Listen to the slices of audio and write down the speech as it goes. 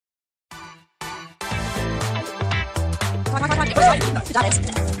See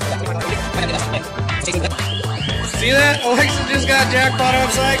that? Alexis just got jackpot on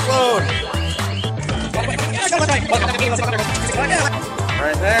Cyclone.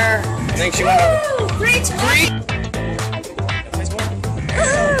 Right there. I think she went up. Great.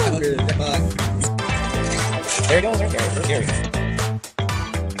 There it goes, right there.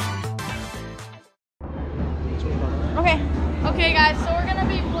 Okay guys, so we're gonna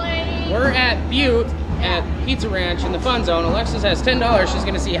be playing. We're at Butte at Pizza Ranch in the fun zone. Alexis has $10. She's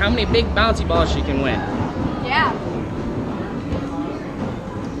gonna see how many big bouncy balls she can win. Yeah.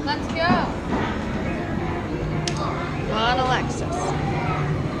 Let's go. Come on, Alexis.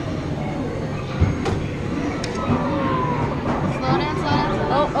 Slow down.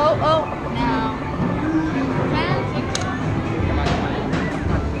 Oh. Now. 10, 6.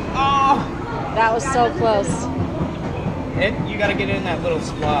 Oh! That was so close. You gotta get in that little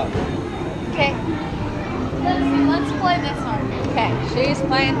spot. Okay. Let's play this one. Okay, she's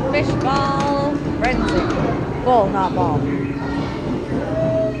playing fishball frenzy. Bull, not ball.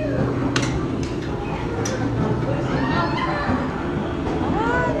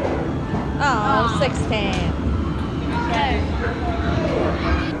 Oh, 16. Okay.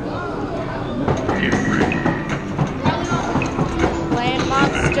 Playing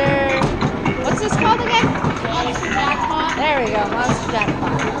monster. What's this called again? Monster jackpot. There we go, monster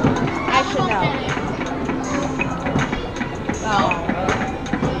jackpot. I should know. Oh.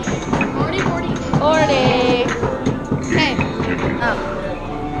 40. Okay. Oh.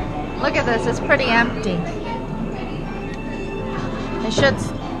 Look at this, it's pretty empty. They should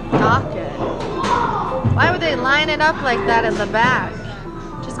stock it. Why would they line it up like that in the back?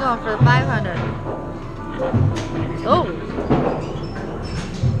 Just going for 500. Oh.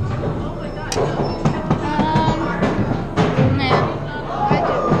 I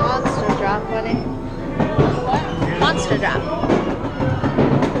do monster drop, buddy. What? Monster drop.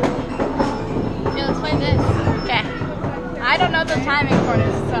 Yeah, let's play this. Okay. I don't know the timing for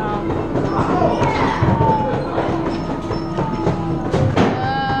this, so.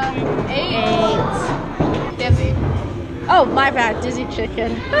 8. Dizzy. Oh, my bad, dizzy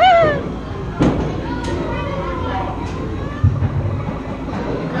chicken.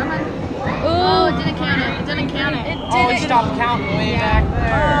 Oh, it didn't count it. It didn't count it. Oh, it stopped counting way back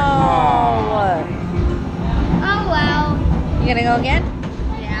there. Oh. Oh well. You gonna go again?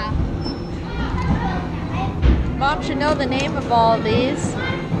 Yeah. Mom should know the name of all of these.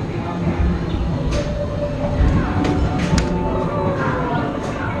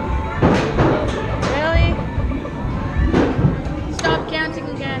 Really? Stop counting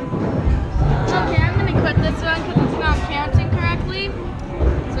again. Okay, I'm gonna quit this one because it's not counting correctly.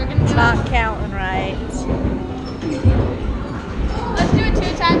 So we're gonna It's do not counting right. Let's do it 2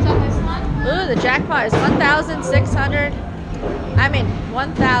 times on this one. Ooh, the jackpot is 1,600. I mean,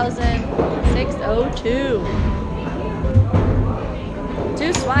 1,602.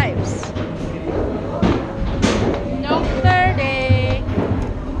 2 swipes. Nope. 30.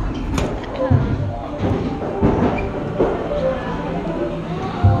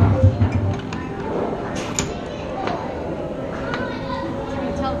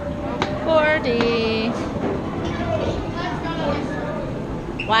 Tell 40.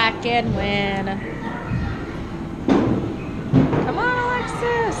 Whack and win. Come on,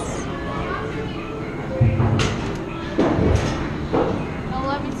 Alexis. Oh,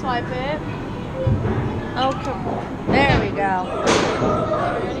 let me swipe it. Oh, come on. There we go.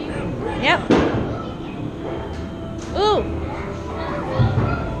 Ready? Yep. Ooh.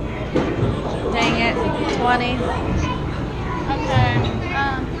 Dang it. 20. Okay.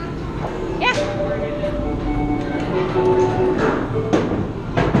 Yeah.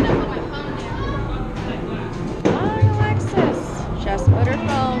 I'm gonna put my phone down. Come on, Alexis. Just put her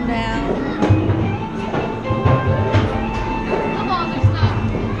phone down. The balls are stuck.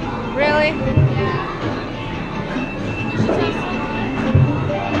 Really? Yeah. You should taste it.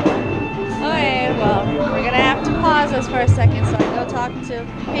 Okay, well, we're gonna have to pause this for a second so I can go talk to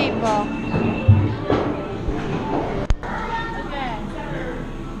people. Okay.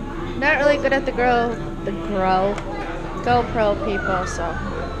 Not really good at the GoPro people, so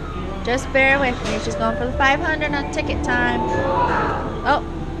just bear with me. She's going for the 500 on ticket time. Oh,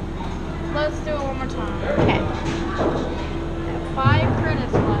 Let's do it one more time. okay. 5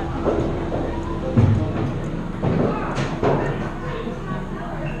 credits left.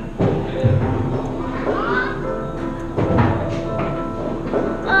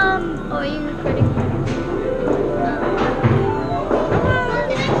 Are you recording?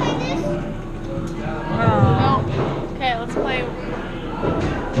 Oh. No. Okay, let's play.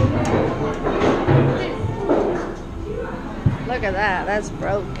 Look at that. That's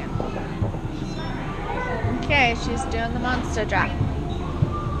broken. Okay, she's doing the monster drop.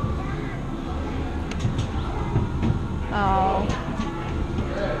 Oh.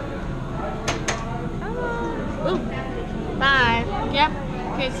 Ooh. 5. Yep.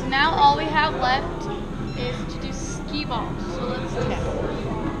 Okay, so now all we have left is to do ski balls. So let's do Okay.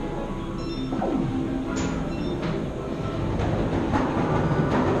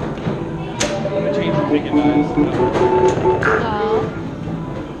 I'm gonna change the ticket guys. Oh.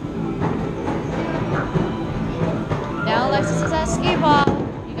 Now Alexis is at skee ball.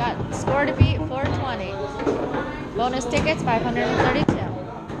 You got score to beat 420. Bonus tickets 532.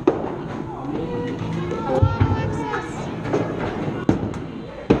 Alexis.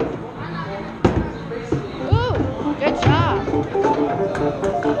 Ooh, good job.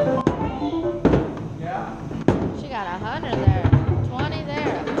 She got 100 there, 20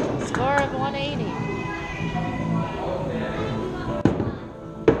 there. Score of 180.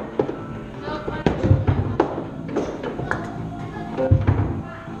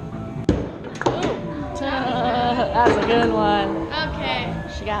 That's a good one. Okay.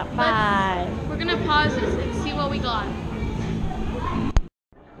 She got 5. We're gonna pause this and see what we got.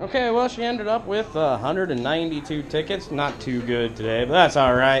 Okay, well, she ended up with 192 tickets. Not too good today, but that's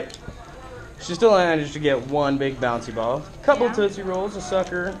all right. She still managed to get one big bouncy ball, a couple Tootsie Rolls, a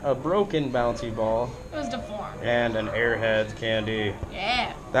sucker, a broken bouncy ball, It was deformed. and an Airheads candy.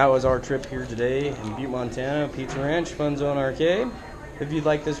 Yeah. That was our trip here today in Butte, Montana, Pizza Ranch, Fun Zone Arcade. If you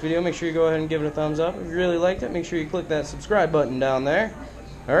liked this video, make sure you go ahead and give it a thumbs up. If you really liked it, make sure you click that subscribe button down there.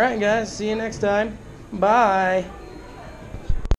 All right, guys, see you next time. Bye.